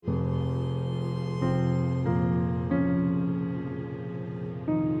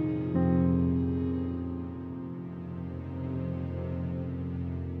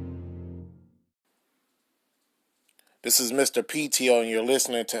This is Mr. PTO, and you're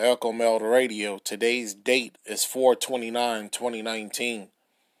listening to Echo Meld Radio. Today's date is 4/29/2019.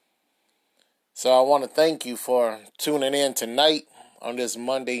 So I want to thank you for tuning in tonight on this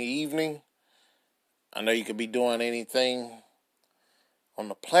Monday evening. I know you could be doing anything on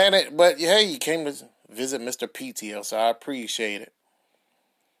the planet, but hey, you came to visit Mr. PTO, so I appreciate it.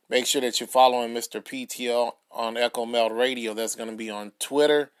 Make sure that you're following Mr. PTO on Echo Meld Radio. That's going to be on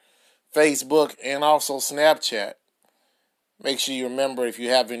Twitter, Facebook, and also Snapchat. Make sure you remember, if you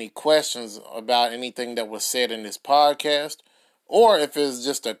have any questions about anything that was said in this podcast, or if it's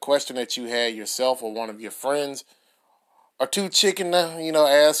just a question that you had yourself or one of your friends are too chicken to,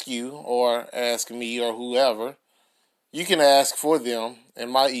 ask you or ask me or whoever, you can ask for them in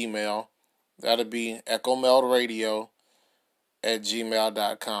my email. That'll be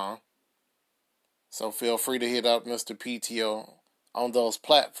echomeldradio@gmail.com. So feel free to hit up Mr. PTO on those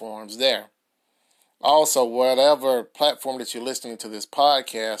platforms there. Also, whatever platform that you're listening to this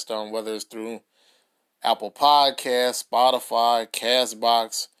podcast on, whether it's through Apple Podcasts, Spotify,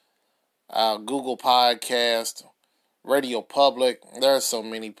 CastBox, Google Podcast, Radio Public, there are so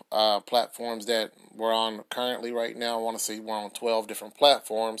many platforms that we're on currently right now. I want to say we're on 12 different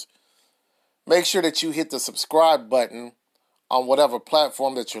platforms. Make sure that you hit the subscribe button on whatever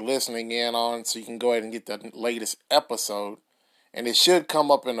platform that you're listening in on, so you can go ahead and get the latest episode. And it should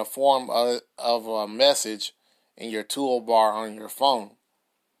come up in the form of a message in your toolbar on your phone.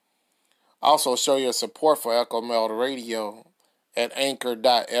 Also, show your support for Echo Meld Radio at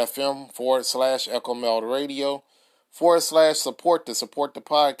anchor.fm/Echo Meld Radio /support to support the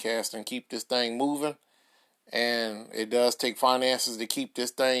podcast and keep this thing moving. And it does take finances to keep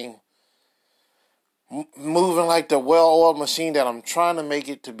this thing moving like the well-oiled machine that I'm trying to make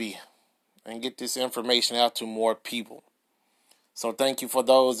it to be, and get this information out to more people. So thank you for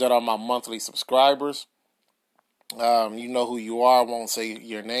those that are my monthly subscribers. You know who you are. I won't say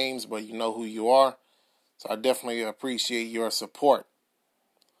your names, but you know who you are. So I definitely appreciate your support.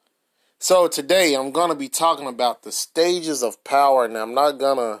 So today I'm going to be talking about the stages of power. Now, I'm not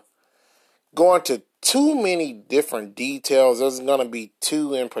going to go into too many different details. There's going to be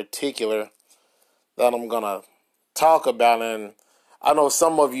two in particular that I'm going to talk about. And I know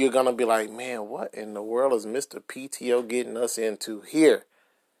some of you are going to be like, man, what in the world is Mr. PTO getting us into here?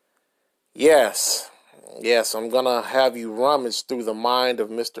 Yes, I'm going to have you rummage through the mind of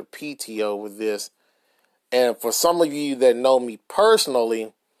Mr. PTO with this. And for some of you that know me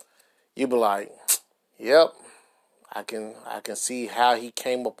personally, you'll be like, yep, I can see how he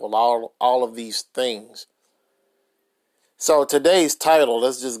came up with all of these things. So today's title,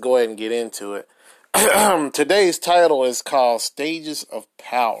 let's just go ahead and get into it. Today's title is called Stages of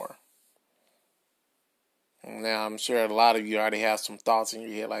Power. Now, I'm sure a lot of you already have some thoughts in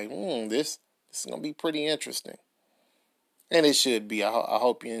your head like, this is going to be pretty interesting. And it should be. I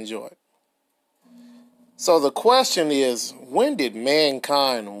hope you enjoy it. So the question is, when did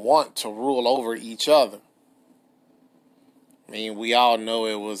mankind want to rule over each other? I mean, we all know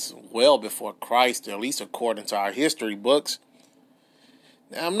it was well before Christ, at least according to our history books.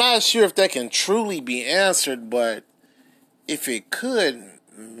 Now, I'm not sure if that can truly be answered, but if it could,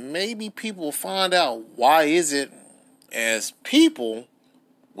 maybe people will find out why is it, as people,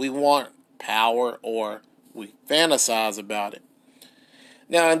 we want power or we fantasize about it.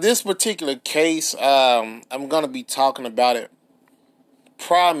 Now, in this particular case, I'm going to be talking about it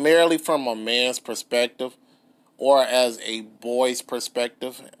primarily from a man's perspective or as a boy's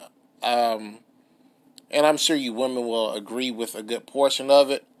perspective. And I'm sure you women will agree with a good portion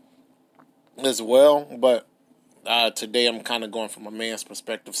of it as well. But today I'm kind of going from a man's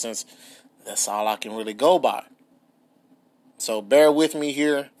perspective, since that's all I can really go by. So bear with me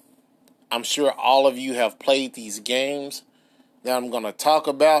here. I'm sure all of you have played these games that I'm going to talk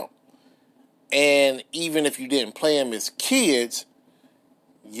about. And even if you didn't play them as kids,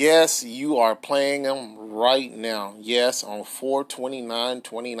 yes, you are playing them right now. Yes, on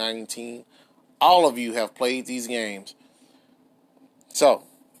 4/29/2019. All of you have played these games. So,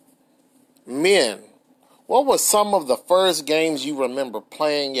 men, what were some of the first games you remember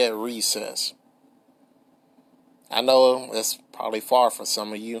playing at recess? I know that's probably far for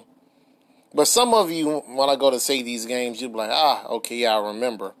some of you. But some of you, when I go to say these games, you'll be like, okay, yeah, I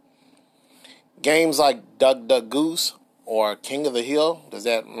remember. Games like Duck, Duck, Goose or King of the Hill. Does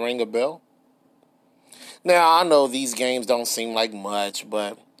that ring a bell? Now, I know these games don't seem like much,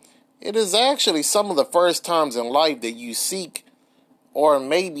 but it is actually some of the first times in life that you seek or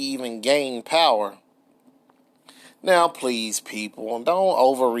maybe even gain power. Now, please, people, don't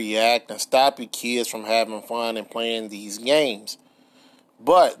overreact and stop your kids from having fun and playing these games.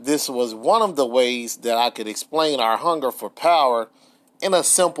 But this was one of the ways that I could explain our hunger for power in a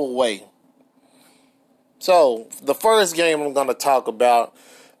simple way. So, the first game I'm going to talk about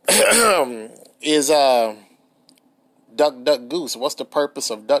is Duck, Duck, Goose. What's the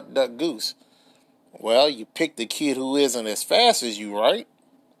purpose of Duck, Duck, Goose? Well, you pick the kid who isn't as fast as you, right?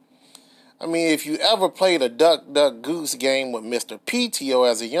 I mean, if you ever played a Duck, Duck, Goose game with Mr. PTO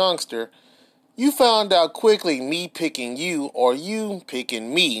as a youngster, you found out quickly me picking you or you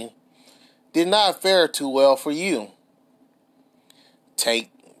picking me did not fare too well for you.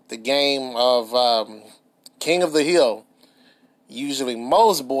 Take the game of King of the Hill. Usually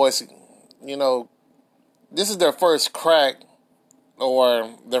most boys, this is their first crack or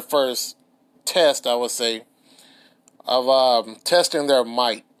their first test, I would say, of testing their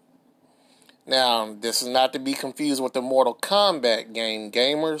might. Now, this is not to be confused with the Mortal Kombat game,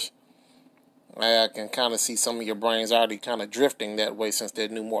 gamers. I can kind of see some of your brains already kind of drifting that way since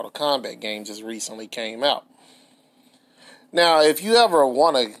that new Mortal Kombat game just recently came out. Now, if you ever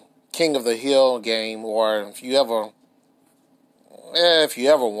won a King of the Hill game, or if you ever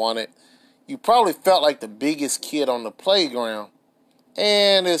won it, you probably felt like the biggest kid on the playground,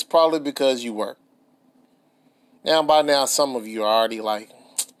 and it's probably because you were. Now, by now, some of you are already like,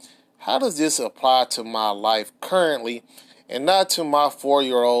 how does this apply to my life currently and not to my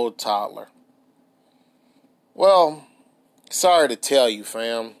 4-year-old toddler? Well, sorry to tell you,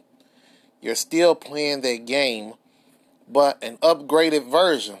 fam, you're still playing that game, but an upgraded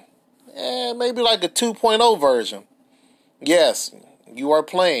version. Maybe like a 2.0 version. Yes, you are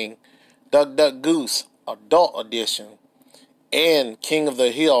playing Duck, Duck, Goose Adult Edition and King of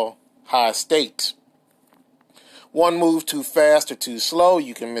the Hill High Stakes. One move too fast or too slow,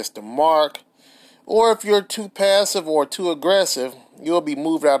 you can miss the mark. Or if you're too passive or too aggressive, you'll be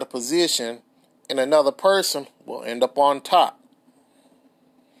moved out of position and another person will end up on top.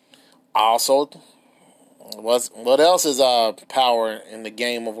 Also, what else is power in the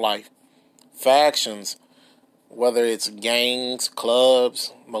game of life? Factions, whether it's gangs,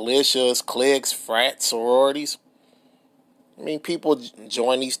 clubs, militias, cliques, frats, sororities. I mean, people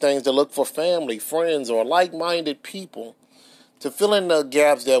join these things to look for family, friends, or like-minded people to fill in the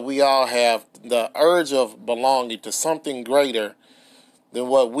gaps that we all have, the urge of belonging to something greater than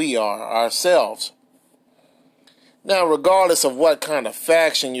what we are ourselves. Now, regardless of what kind of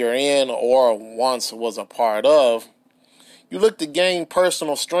faction you're in or once was a part of, you look to gain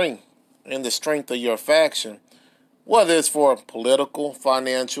personal strength in the strength of your faction, whether it's for political,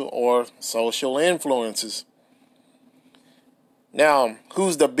 financial, or social influences. Now,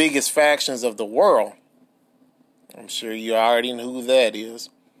 who's the biggest factions of the world? I'm sure you already know who that is.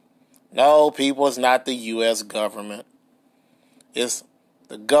 No, people, it's not the U.S. government. It's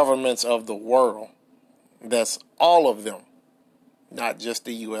the governments of the world. That's all of them, not just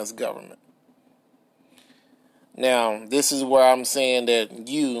the U.S. government. Now, this is where I'm saying that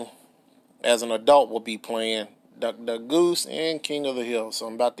you, as an adult, will be playing Duck, Duck, Goose and King of the Hill. So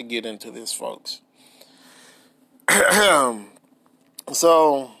I'm about to get into this, folks.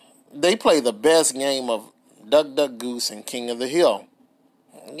 So, they play the best game of Duck, Duck, Goose and King of the Hill.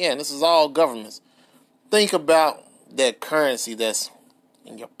 Again, this is all governments. Think about that currency that's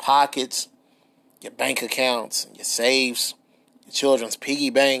in your pockets, your bank accounts, your safes, your children's piggy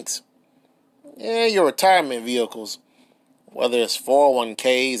banks, and your retirement vehicles, whether it's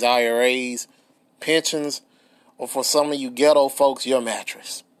 401ks, IRAs, pensions, or for some of you ghetto folks, your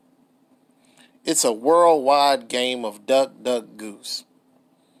mattress. It's a worldwide game of Duck, Duck, Goose.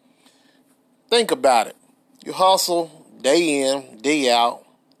 Think about it. You hustle day in, day out,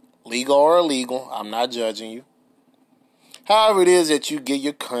 legal or illegal. I'm not judging you. However it is that you get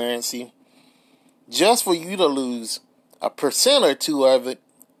your currency, just for you to lose a percent or two of it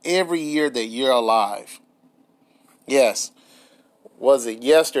every year that you're alive. Yes, was it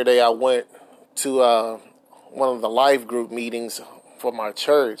yesterday I went to one of the life group meetings for my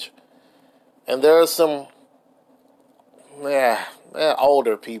church, and there are some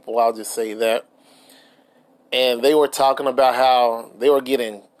older people, I'll just say that, and they were talking about how they were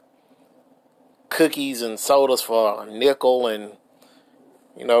getting cookies and sodas for a nickel and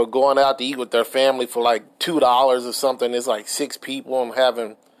going out to eat with their family for like $2 or something. It's like 6 people and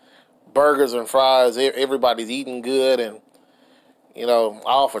having burgers and fries. Everybody's eating good and,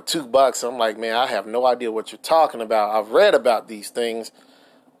 all for $2. I'm like, man, I have no idea what you're talking about. I've read about these things,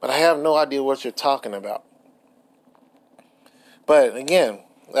 but I have no idea what you're talking about. But again,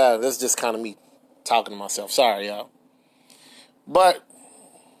 that's just kind of me talking to myself. Sorry, y'all. But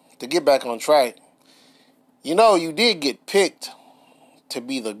to get back on track, you did get picked to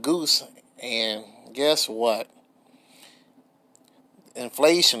be the goose, and guess what?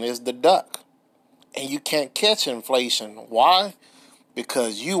 inflation is the duck. And you can't catch inflation. Why?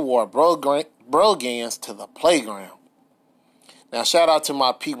 Because you wore Brogans to the playground. Now, shout out to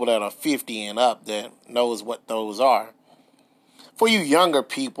my people that are 50 and up that knows what those are. For you younger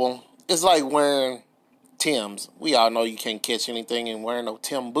people, it's like wearing Timbs. We all know you can't catch anything in wearing no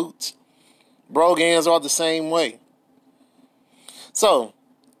Tim boots. Brogans are the same way. So,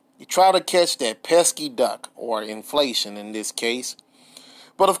 you try to catch that pesky duck, or inflation in this case.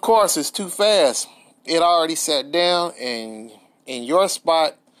 But of course, it's too fast. It already sat down and in your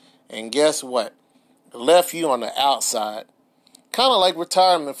spot, and guess what? It left you on the outside. Kind of like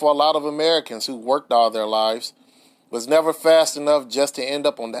retirement for a lot of Americans who worked all their lives. Was never fast enough just to end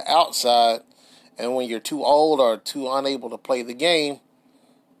up on the outside. And when you're too old or too unable to play the game,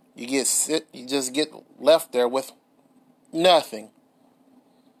 you just get left there with nothing.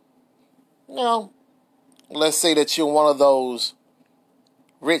 Now, let's say that you're one of those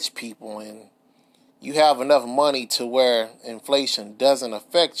rich people and you have enough money to where inflation doesn't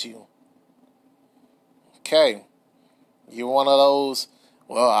affect you. Okay. You're one of those,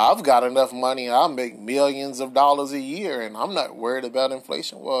 well, I've got enough money, I make millions of dollars a year, and I'm not worried about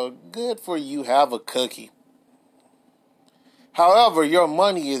inflation. Well, good for you, have a cookie. However, your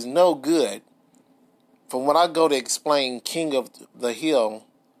money is no good for when I go to explain King of the Hill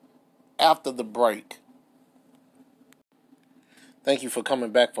after the break. Thank you for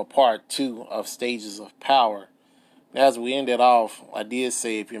coming back for part 2 of Stages of Power. As we ended off, I did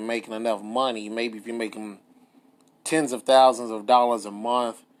say if you're making enough money, maybe if you're making tens of thousands of dollars a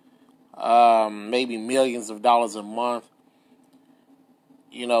month, maybe millions of dollars a month,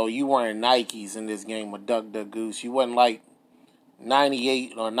 you know, you weren't Nikes in this game of Duck Duck Goose. You wasn't like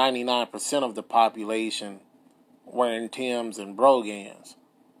 98 or 99% of the population wearing Timbs and Brogans.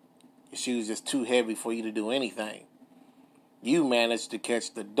 Your shoes just too heavy for you to do anything. You managed to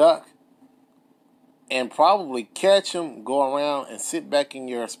catch the duck and probably catch him, go around and sit back in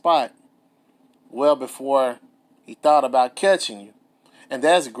your spot well before he thought about catching you. And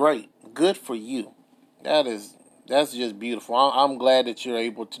that's great. Good for you. That's just beautiful. I'm glad that you're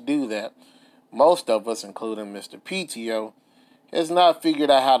able to do that. Most of us, including Mr. PTO, has not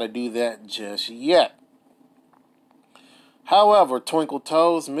figured out how to do that just yet. However, Twinkle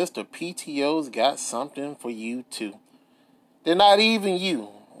Toes, Mr. PTO's got something for you too. They're not even you.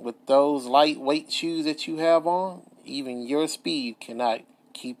 With those lightweight shoes that you have on, even your speed cannot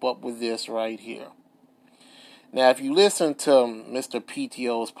keep up with this right here. Now, if you listen to Mr.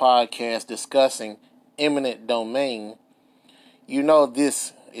 PTO's podcast discussing eminent domain, you know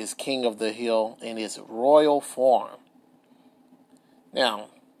this is King of the Hill in its royal form. Now,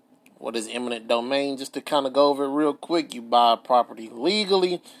 what is eminent domain? Just to kind of go over it real quick, you buy a property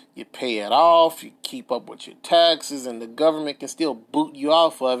legally, you pay it off, you keep up with your taxes, and the government can still boot you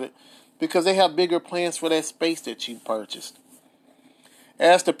off of it because they have bigger plans for that space that you purchased.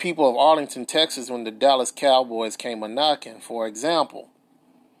 Ask the people of Arlington, Texas, when the Dallas Cowboys came a-knocking, for example.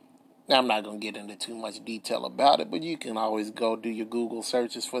 Now, I'm not going to get into too much detail about it, but you can always go do your Google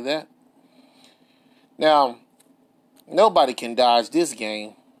searches for that. Now, nobody can dodge this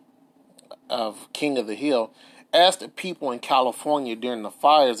game of King of the Hill. Ask the people in California during the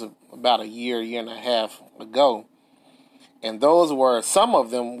fires of about a year and a half ago. And some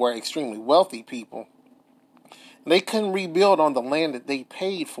of them were extremely wealthy people. They couldn't rebuild on the land that they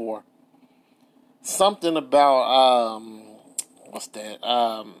paid for. Something about,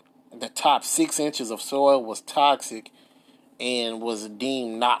 the top 6 inches of soil was toxic and was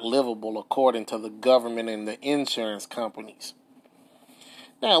deemed not livable according to the government and the insurance companies.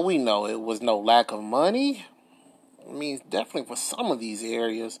 Now, we know it was no lack of money. I mean, definitely for some of these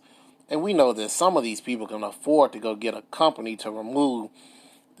areas. And we know that some of these people can afford to go get a company to remove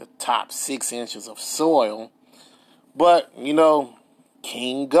the top 6 inches of soil. But, you know,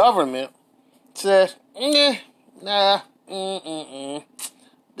 King Government said,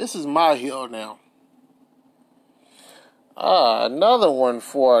 this is my hill now. Another one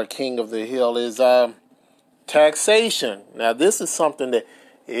for King of the Hill is taxation. Now, this is something that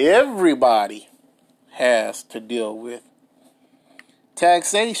everybody has to deal with.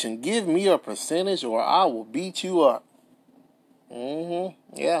 Taxation. Give me a percentage or I will beat you up.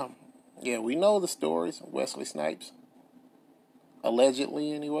 Yeah, we know the stories. Wesley Snipes.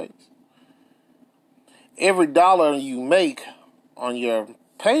 Allegedly, anyways. Every dollar you make on your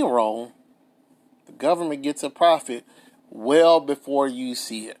payroll, the government gets a profit well before you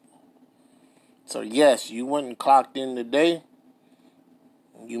see it. So, yes, you went and clocked in today.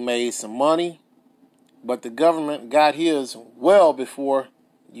 You made some money. But the government got his well before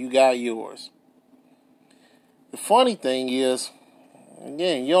you got yours. The funny thing is,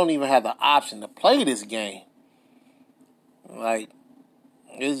 Again, you don't even have the option to play this game. Like,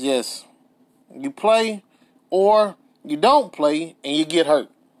 it's just, you play or you don't play and you get hurt.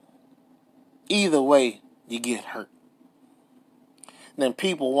 Either way, you get hurt. And then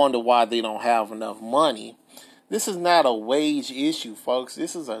people wonder why they don't have enough money. This is not a wage issue, folks.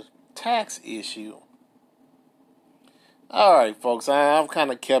 This is a tax issue. All right, folks, I've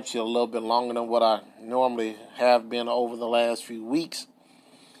kind of kept you a little bit longer than what I normally have been over the last few weeks.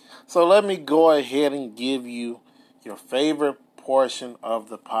 So let me go ahead and give you your favorite portion of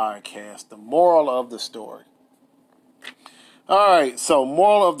the podcast, the moral of the story. All right, so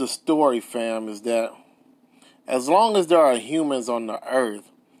moral of the story, fam, is that as long as there are humans on the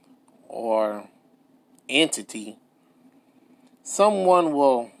earth or entity, someone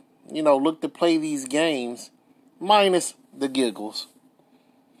will, look to play these games minus the giggles.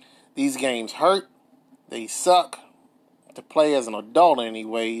 These games hurt. They suck to play as an adult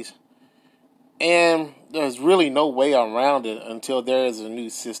anyways. And there's really no way around it until there is a new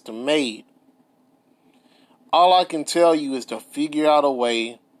system made. All I can tell you is to figure out a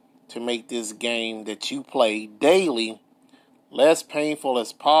way to make this game that you play daily less painful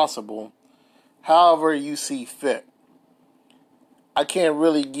as possible, however you see fit. I can't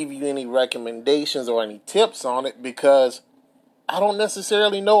really give you any recommendations or any tips on it because I don't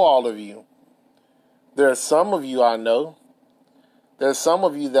necessarily know all of you. There are some of you I know. There's some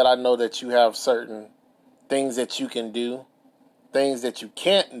of you that I know that you have certain things that you can do, things that you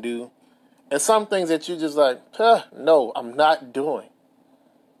can't do, and some things that you're just like, no, I'm not doing.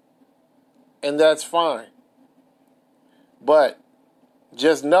 And that's fine. But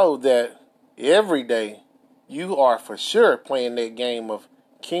just know that every day you are for sure playing that game of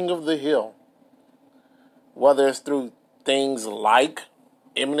King of the Hill. Whether it's through things like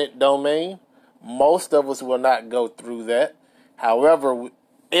eminent domain, most of us will not go through that. However,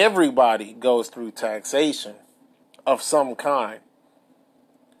 everybody goes through taxation of some kind.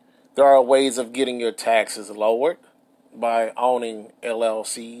 There are ways of getting your taxes lowered by owning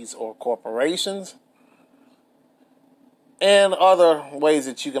LLCs or corporations. And other ways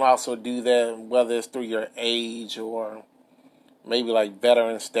that you can also do that, whether it's through your age or maybe like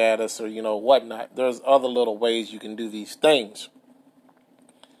veteran status or, whatnot. There's other little ways you can do these things.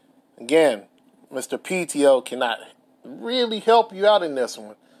 Again, Mr. PTO cannot really help you out in this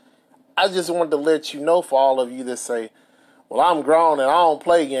one. I just wanted to let you know, for all of you that say, well, I'm grown and I don't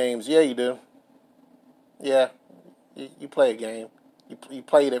play games. Yeah, you do. Yeah, you play a game. You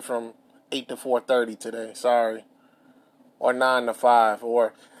played it from 8 to 4:30 today. Sorry. Or 9 to 5.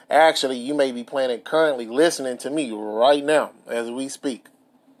 Or actually, you may be playing it currently, listening to me right now as we speak.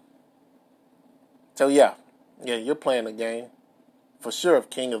 So yeah, you're playing a game for sure of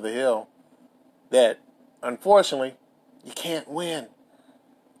King of the Hill that, unfortunately, you can't win.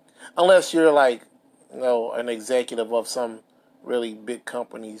 Unless you're like, an executive of some really big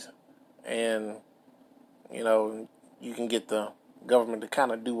companies and, you can get the government to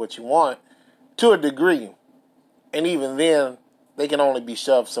kind of do what you want to a degree. And even then, they can only be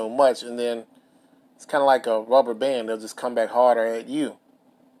shoved so much, and then it's kind of like a rubber band. They'll just come back harder at you.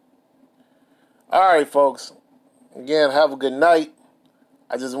 All right, folks. Again, have a good night.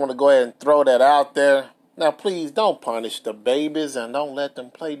 I just want to go ahead and throw that out there. Now, please don't punish the babies and don't let them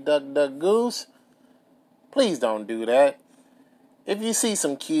play Duck, Duck, Goose. Please don't do that. If you see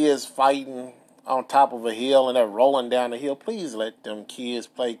some kids fighting on top of a hill and they're rolling down the hill, please let them kids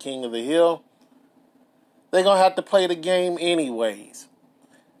play King of the Hill. They're going to have to play the game anyways.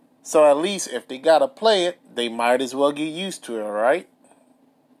 So at least if they got to play it, they might as well get used to it, right?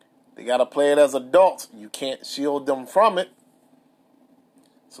 They got to play it as adults. You can't shield them from it.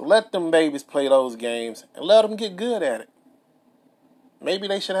 So let them babies play those games and let them get good at it. Maybe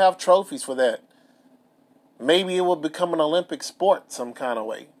they should have trophies for that. Maybe it will become an Olympic sport some kind of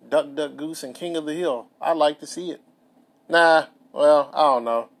way. Duck, Duck, Goose, and King of the Hill. I'd like to see it. Nah, well, I don't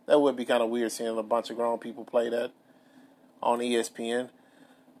know. That would be kind of weird seeing a bunch of grown people play that on ESPN.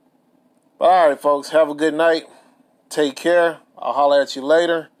 But all right, folks, have a good night. Take care. I'll holler at you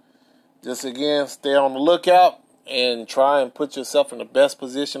later. Just again, stay on the lookout and try and put yourself in the best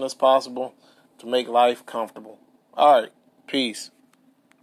position as possible to make life comfortable. All right, peace.